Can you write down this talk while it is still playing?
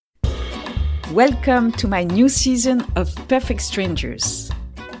Welcome to my new season of Perfect Strangers.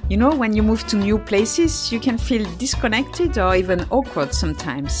 You know, when you move to new places, you can feel disconnected or even awkward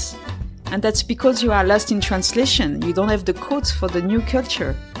sometimes. And that's because you are lost in translation. You don't have the codes for the new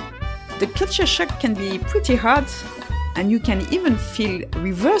culture. The culture shock can be pretty hard, and you can even feel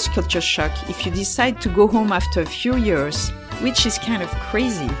reverse culture shock if you decide to go home after a few years, which is kind of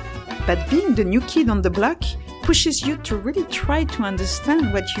crazy. But being the new kid on the block pushes you to really try to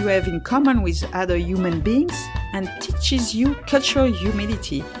understand what you have in common with other human beings and teaches you cultural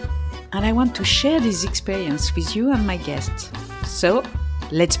humility. And I want to share this experience with you and my guests. So,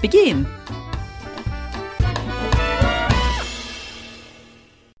 let's begin!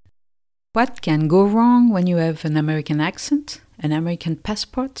 What can go wrong when you have an American accent, an American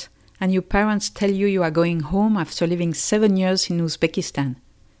passport, and your parents tell you you are going home after living 7 years in Uzbekistan?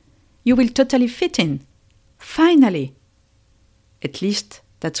 You will totally fit in. Finally! At least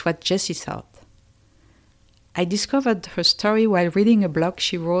that's what Jessie thought. I discovered her story while reading a blog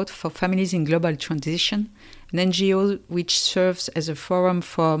she wrote for Families in Global Transition, an NGO which serves as a forum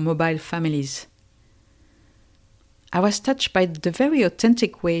for mobile families. I was touched by the very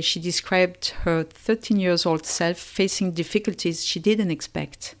authentic way she described her 13-year-old self facing difficulties she didn't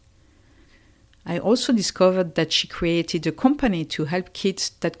expect. I also discovered that she created a company to help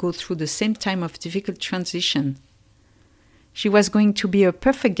kids that go through the same time of difficult transition. She was going to be a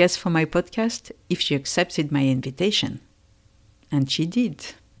perfect guest for my podcast if she accepted my invitation. And she did.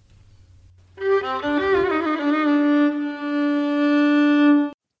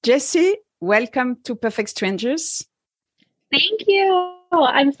 Jessie, welcome to Perfect Strangers. Thank you.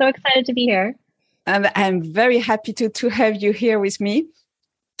 I'm so excited to be here. And I'm very happy to have you here with me.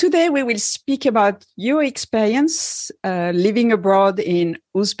 Today, we will speak about your experience living abroad in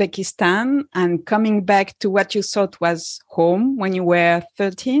Uzbekistan and coming back to what you thought was home when you were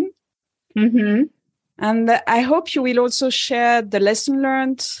 13. Mm-hmm. And I hope you will also share the lesson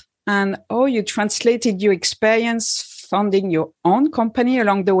learned and how you translated your experience founding your own company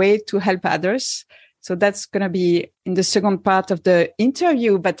along the way to help others. So that's going to be in the second part of the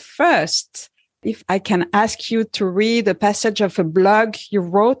interview. But first, if I can ask you to read a passage of a blog you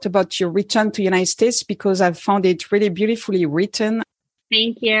wrote about your return to the United States, because I found it really beautifully written.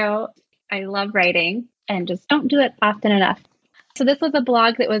 Thank you. I love writing and just don't do it often enough. So this was a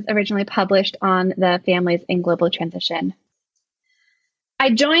blog that was originally published on the Families in Global Transition.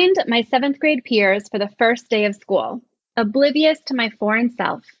 I joined my 7th grade peers for the first day of school, oblivious to my foreign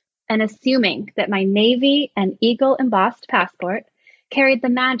self and assuming that my navy and eagle embossed passport carried the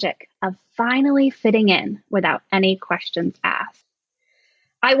magic of finally fitting in without any questions asked.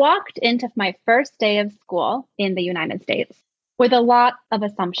 I walked into my first day of school in the United States with a lot of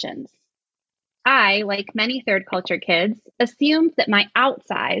assumptions. I, like many third culture kids, assumed that my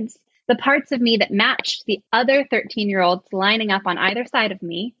outsides, the parts of me that matched the other 13-year-olds lining up on either side of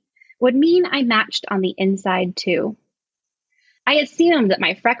me, would mean I matched on the inside too. I assumed that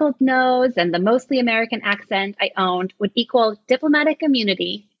my freckled nose and the mostly American accent I owned would equal diplomatic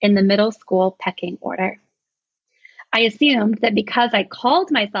immunity in the middle school pecking order. I assumed that because I called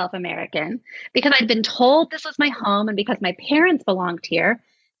myself American, because I'd been told this was my home, and because my parents belonged here,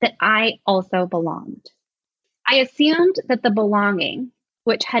 that I also belonged. I assumed that the belonging,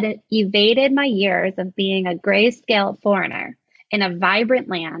 which had evaded my years of being a grayscale foreigner in a vibrant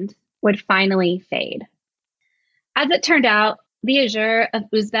land, would finally fade. As it turned out, the azure of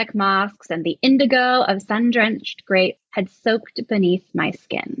Uzbek mosques and the indigo of sun-drenched grapes had soaked beneath my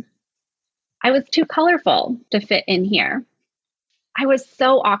skin. I was too colorful to fit in here. I was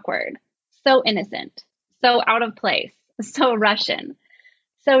so awkward, so innocent, so out of place, so Russian,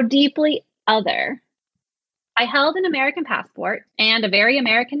 so deeply other. I held an American passport and a very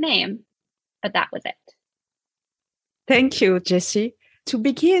American name, but that was it. Thank you, Jessie. To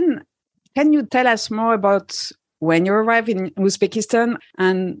begin, can you tell us more about when you arrived in Uzbekistan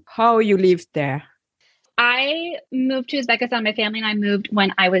and how you lived there? I moved to Uzbekistan. My family and I moved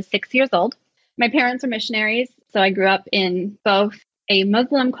when I was 6 years old. My parents were missionaries, so I grew up in both a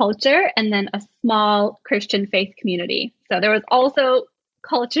Muslim culture and then a small Christian faith community. So there was also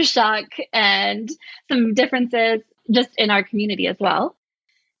culture shock and some differences just in our community as well.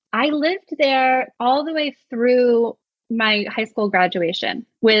 I lived there all the way through my high school graduation,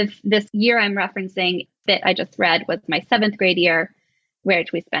 with this year I'm referencing that I just read was my 7th grade year,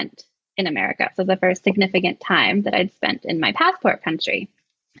 which we spent in America. So the first significant time that I'd spent in my passport country.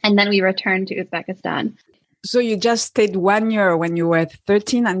 And then we returned to Uzbekistan. So you just stayed 1 year when you were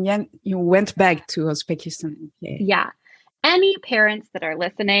 13 and then you went back to Uzbekistan. Okay. Yeah. Any parents that are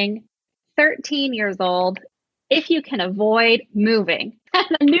listening, 13 years old, if you can avoid moving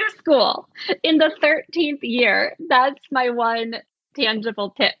and a new school in the 13th year. That's my one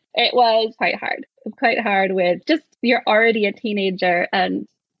tangible tip. It was quite hard. It was quite hard with just you're already a teenager and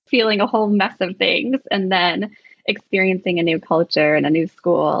feeling a whole mess of things and then experiencing a new culture and a new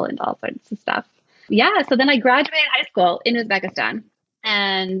school and all sorts of stuff. Yeah, so then I graduated high school in Uzbekistan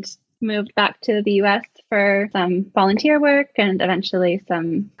and moved back to the US for some volunteer work and eventually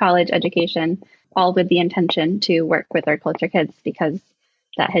some college education, all with the intention to work with our culture kids because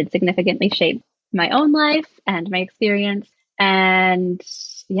that had significantly shaped my own life and my experience. And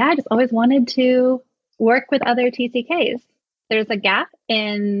yeah, I just always wanted to work with other TCKs. There's a gap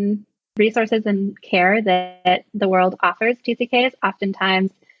in resources and care that the world offers TCKs.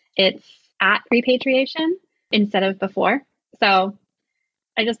 Oftentimes it's at repatriation instead of before. So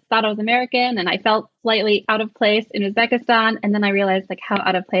I just thought I was American and I felt slightly out of place in Uzbekistan. And then I realized like how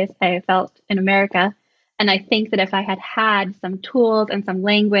out of place I felt in America. And I think that if I had had some tools and some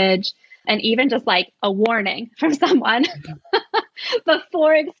language and even just like a warning from someone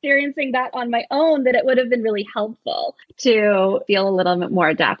before experiencing that on my own, that it would have been really helpful to feel a little bit more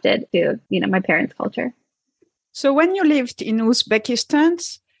adapted to, my parents' culture. So when you lived in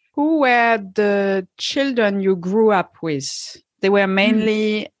Uzbekistan, who were the children you grew up with? They were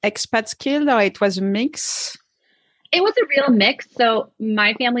mainly expats killed, or it was a mix? It was a real mix. So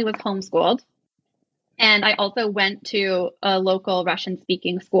my family was homeschooled. And I also went to a local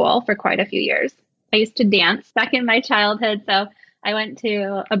Russian-speaking school for quite a few years. I used to dance back in my childhood. So I went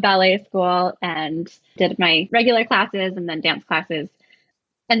to a ballet school and did my regular classes and then dance classes.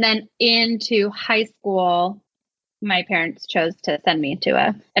 And then into high school, my parents chose to send me to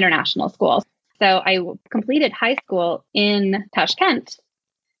an international school. So I completed high school in Tashkent.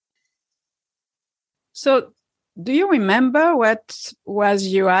 So do you remember what was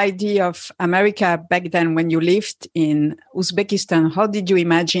your idea of America back then when you lived in Uzbekistan? How did you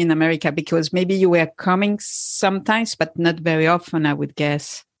imagine America? Because maybe you were coming sometimes, but not very often, I would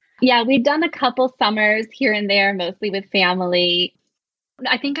guess. Yeah, we'd done a couple summers here and there, mostly with family.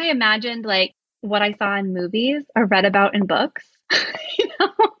 I think I imagined like what I saw in movies or read about in books.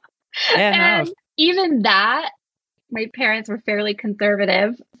 Yeah, and even that, my parents were fairly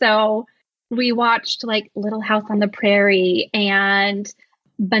conservative. So we watched like Little House on the Prairie and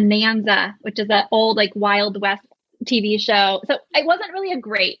Bonanza, which is that old like Wild West TV show. So it wasn't really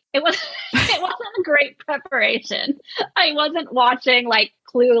it wasn't a great preparation. I wasn't watching like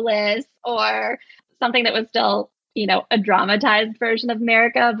Clueless or something that was still, a dramatized version of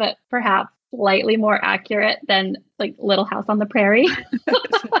America, but perhaps slightly more accurate than like Little House on the Prairie.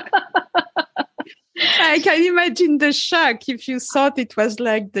 I can imagine the shock if you thought it was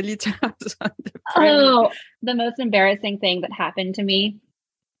like the Little House on the Prairie. Oh, the most embarrassing thing that happened to me.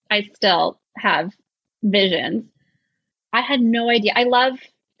 I still have visions. I had no idea.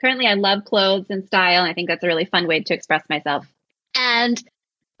 Currently I love clothes and style. And I think that's a really fun way to express myself. And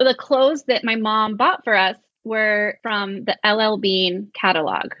the clothes that my mom bought for us were from the LL Bean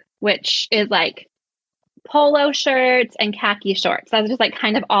catalog, which is like polo shirts and khaki shorts. That was just like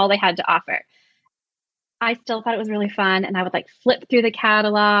kind of all they had to offer. I still thought it was really fun. And I would like flip through the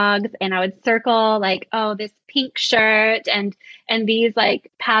catalogs and I would circle like, oh, this pink shirt and these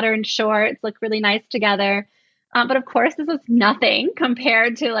like patterned shorts look really nice together. But of course, this was nothing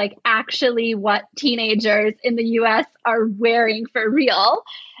compared to like actually what teenagers in the US are wearing for real.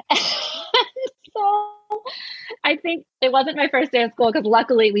 And so I think it wasn't my first day of school because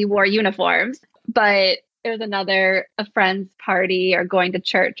luckily we wore uniforms, but it was a friend's party or going to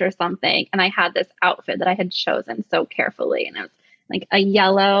church or something. And I had this outfit that I had chosen so carefully. And it was like a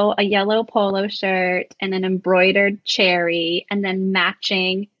yellow polo shirt and an embroidered cherry and then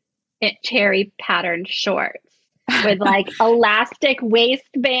matching cherry patterned shorts with like elastic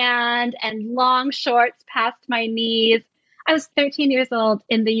waistband and long shorts past my knees. I was 13 years old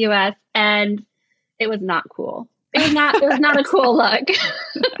in the US and it was not cool. It was not a cool look.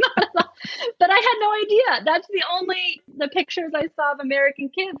 But I had no idea. That's the pictures I saw of American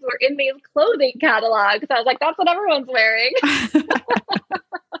kids were in these clothing catalogs. I was like, that's what everyone's wearing.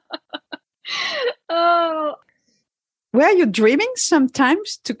 Oh. Were you dreaming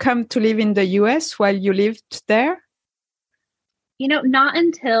sometimes to come to live in the US while you lived there? Not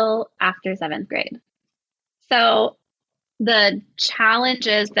until after 7th grade. So the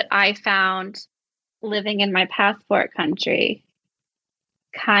challenges that I found living in my passport country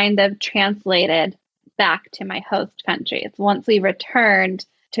kind of translated back to my host country. It's once we returned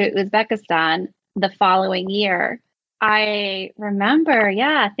to Uzbekistan the following year, I remember,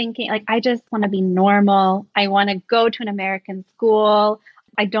 thinking like, I just want to be normal. I want to go to an American school.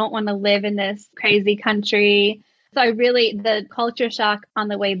 I don't want to live in this crazy country. So the culture shock on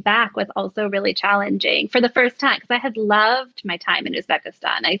the way back was also really challenging for the first time because I had loved my time in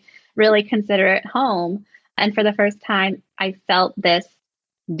Uzbekistan. I really consider it home. And for the first time, I felt this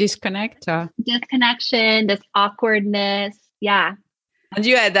disconnection, this awkwardness. Yeah.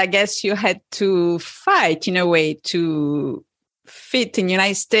 And I guess you had to fight in a way to fit in the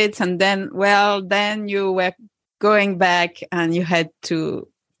United States. And then you were going back and you had to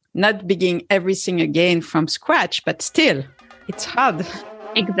not begin everything again from scratch, but still, it's hard.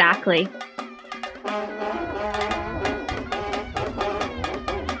 Exactly.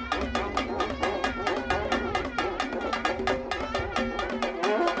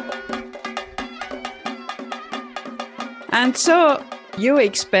 And so you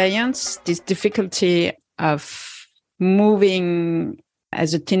experienced this difficulty of moving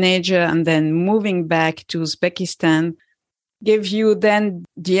as a teenager and then moving back to Uzbekistan. Gave you then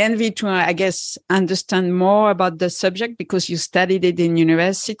the envy to, I guess, understand more about the subject because you studied it in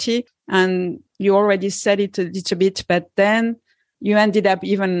university and you already said it a little bit, but then you ended up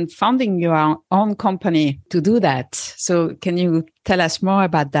even founding your own company to do that. So can you tell us more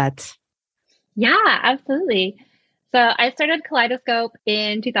about that? Yeah, absolutely. So I started Kaleidoscope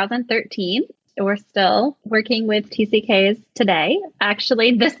in 2013. We're still working with TCKs today.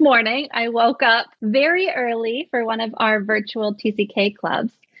 Actually, this morning, I woke up very early for one of our virtual TCK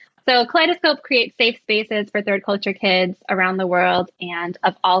clubs. So Kaleidoscope creates safe spaces for third culture kids around the world and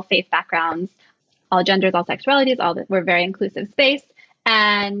of all faith backgrounds, all genders, all sexualities, we're a very inclusive space.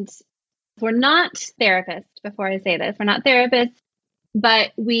 And we're not therapists, before I say this, we're not therapists,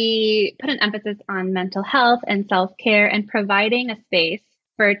 but we put an emphasis on mental health and self-care and providing a space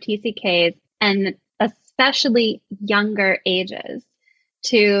for TCKs and especially younger ages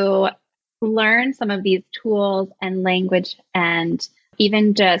to learn some of these tools and language and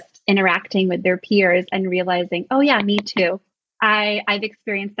even just interacting with their peers and realizing, oh yeah, me too. I've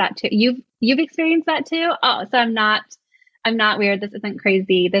experienced that too. You've experienced that too? Oh, so I'm not weird. This isn't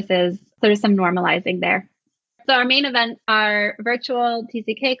crazy. There's some normalizing there. So our main events are virtual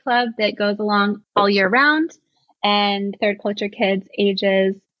TCK club that goes along all year round, and third culture kids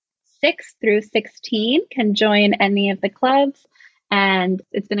ages 6 through 16 can join any of the clubs. And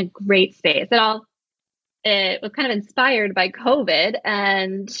it's been a great space. It was kind of inspired by COVID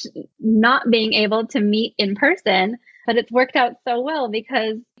and not being able to meet in person, but it's worked out so well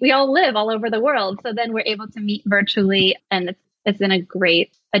because we all live all over the world. So then we're able to meet virtually, and it's been a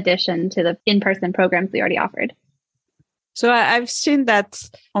great addition to the in-person programs we already offered. So I've seen that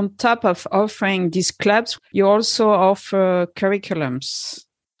on top of offering these clubs, you also offer curriculums.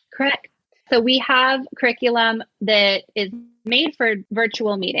 Correct. So we have curriculum that is made for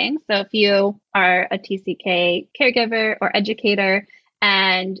virtual meetings. So if you are a TCK caregiver or educator,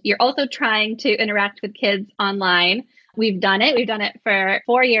 and you're also trying to interact with kids online, we've done it. We've done it for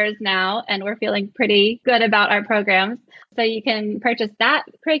 4 years now, and we're feeling pretty good about our programs. So you can purchase that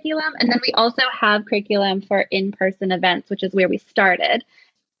curriculum. And then we also have curriculum for in-person events, which is where we started.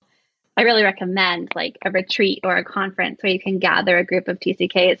 I really recommend like a retreat or a conference where you can gather a group of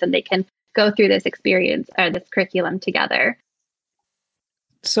TCKs and they can go through this experience or this curriculum together.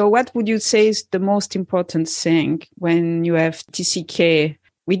 So what would you say is the most important thing when you have TCK?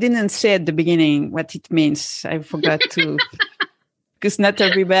 We didn't say at the beginning what it means. I forgot to, because not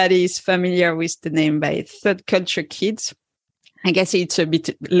everybody is familiar with the name by third culture kids. I guess it's a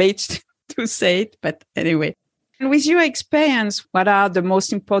bit late to say it, but anyway. And with your experience, what are the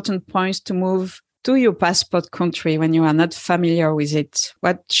most important points to move to your passport country when you are not familiar with it?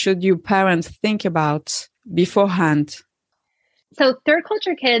 What should your parents think about beforehand? So third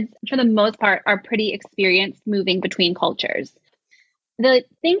culture kids, for the most part, are pretty experienced moving between cultures. The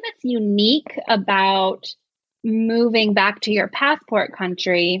thing that's unique about moving back to your passport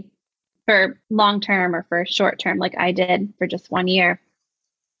country for long-term or for short-term, like I did for just 1 year,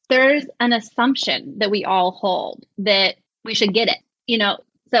 there's an assumption that we all hold that we should get it,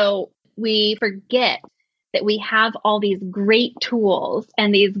 so we forget that we have all these great tools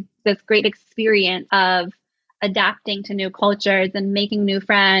and this great experience of adapting to new cultures and making new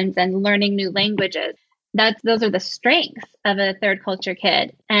friends and learning new languages. Those are the strengths of a third culture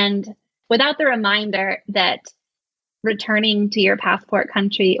kid. And without the reminder that returning to your passport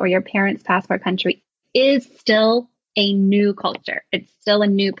country or your parents' passport country is still a new culture. It's still a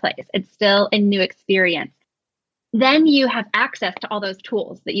new place. It's still a new experience. Then you have access to all those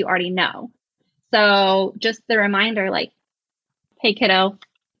tools that you already know. So just the reminder, like, hey, kiddo,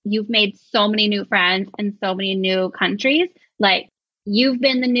 you've made so many new friends in so many new countries. Like, you've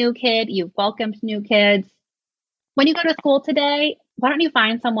been the new kid. You've welcomed new kids. When you go to school today, why don't you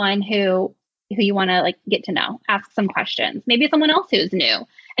find someone who who you want to like get to know, ask some questions, maybe someone else who's new,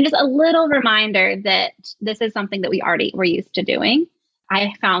 and just a little reminder that this is something that we're used to doing.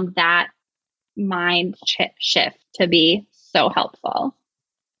 I found that mind shift to be so helpful.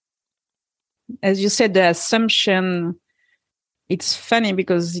 As you said, the assumption, it's funny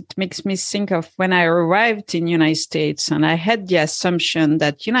because it makes me think of when I arrived in United States and I had the assumption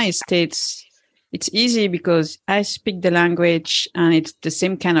that United States, it's easy because I speak the language and it's the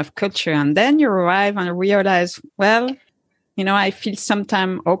same kind of culture. And then you arrive and realize, well, I feel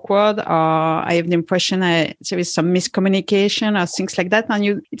sometimes awkward, or I have the impression there is some miscommunication or things like that.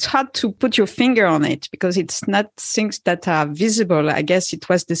 And it's hard to put your finger on it because it's not things that are visible. I guess it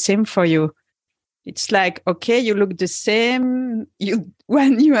was the same for you. It's like, okay, you look the same.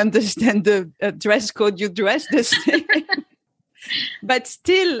 When you understand the dress code, you dress the same. But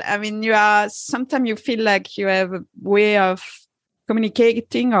still, sometimes you feel like you have a way of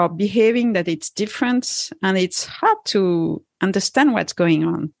communicating or behaving that it's different, and it's hard to understand what's going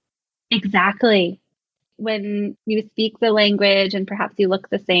on. Exactly. When you speak the language and perhaps you look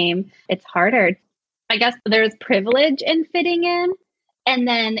the same, it's harder. I guess there's privilege in fitting in. And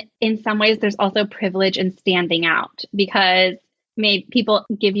then in some ways, there's also privilege in standing out because maybe people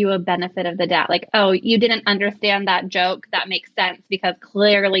give you a benefit of the doubt. Like, oh, you didn't understand that joke. That makes sense because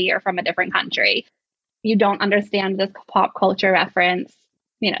clearly you're from a different country. You don't understand this pop culture reference.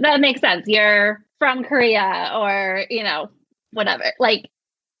 That makes sense. You're from Korea or, whatever. Like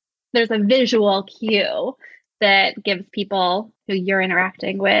there's a visual cue that gives people who you're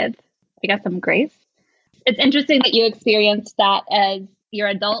interacting with, I guess, some grace. It's interesting that you experienced that as your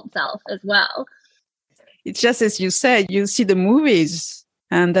adult self as well. It's just as you said, you see the movies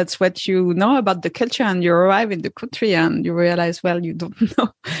and that's what you know about the culture, and you arrive in the country and you realize, well, you don't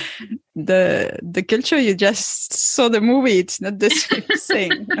know the culture. You just saw the movie. It's not the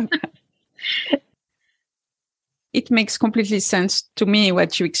same thing. It makes completely sense to me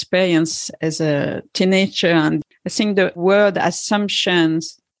what you experience as a teenager. And I think the word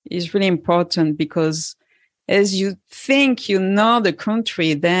assumptions is really important because as you think you know the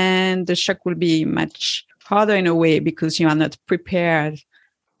country, then the shock will be much harder in a way because you are not prepared.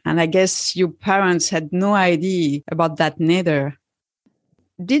 And I guess your parents had no idea about that neither.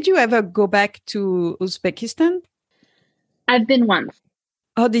 Did you ever go back to Uzbekistan? I've been once.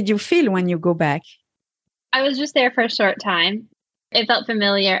 How did you feel when you go back? I was just there for a short time. It felt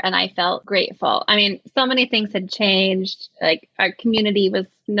familiar and I felt grateful. So many things had changed. Like our community was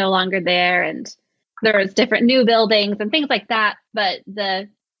no longer there and there was different new buildings and things like that. But the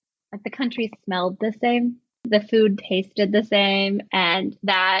country smelled the same. The food tasted the same. And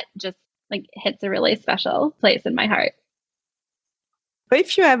that just hits a really special place in my heart.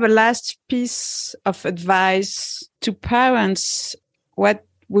 If you have a last piece of advice to parents, what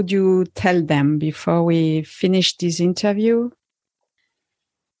would you tell them before we finish this interview?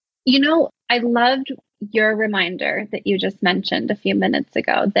 I loved your reminder that you just mentioned a few minutes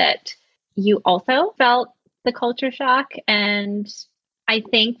ago that you also felt the culture shock. And I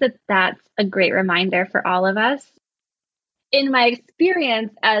think that that's a great reminder for all of us. In my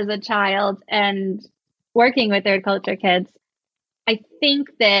experience as a child and working with third culture kids, I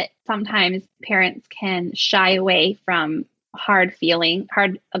think that sometimes parents can shy away from hard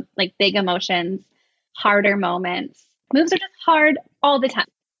big emotions, harder moments. Moves are just hard all the time.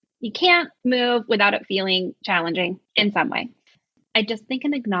 You can't move without it feeling challenging in some way. I just think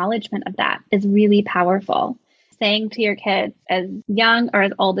an acknowledgement of that is really powerful. Saying to your kids, as young or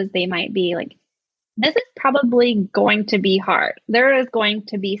as old as they might be, this is probably going to be hard. There is going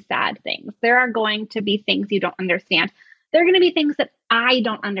to be sad things. There are going to be things you don't understand. There are going to be things that I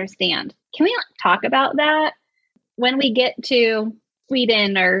don't understand. Can we talk about that? When we get to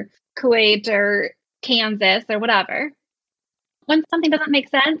Sweden or Kuwait or Kansas or whatever, when something doesn't make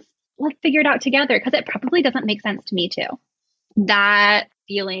sense, let's figure it out together because it probably doesn't make sense to me too. That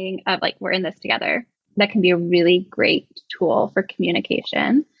feeling of we're in this together, that can be a really great tool for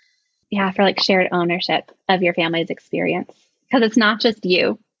communication. Yeah, for shared ownership of your family's experience. Because it's not just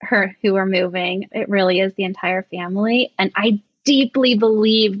you who are moving. It really is the entire family. And I deeply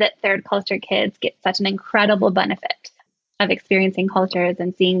believe that third culture kids get such an incredible benefit of experiencing cultures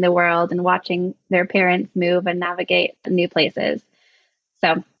and seeing the world and watching their parents move and navigate new places.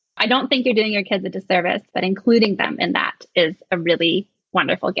 So I don't think you're doing your kids a disservice, but including them in that is a really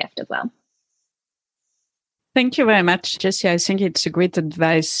wonderful gift as well. Thank you very much, Jessie. I think it's a great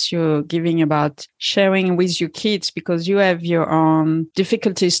advice you're giving about sharing with your kids because you have your own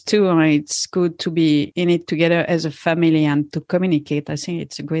difficulties too. And it's good to be in it together as a family and to communicate. I think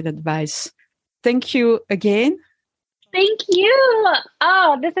it's a great advice. Thank you again. Thank you.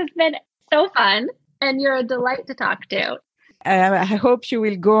 Oh, this has been so fun. And you're a delight to talk to. I hope you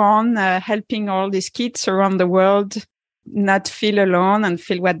will go on helping all these kids around the world not feel alone and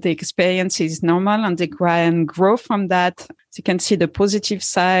feel what the experience is normal, and they can grow from that. You can see the positive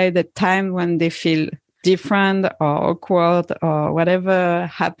side, the time when they feel different or awkward or whatever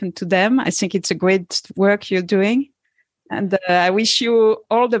happened to them. I think it's a great work you're doing. And I wish you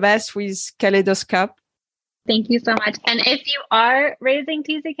all the best with Kaleidoscope. Thank you so much. And if you are raising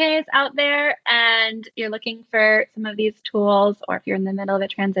TCKs out there and you're looking for some of these tools, or if you're in the middle of a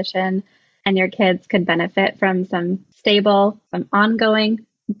transition and your kids could benefit from some stable, some ongoing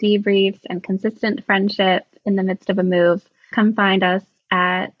debriefs and consistent friendship in the midst of a move, come find us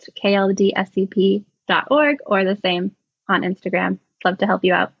at kldscp.org or the same on Instagram. Love to help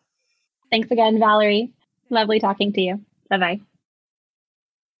you out. Thanks again, Valerie. Lovely talking to you. Bye-bye.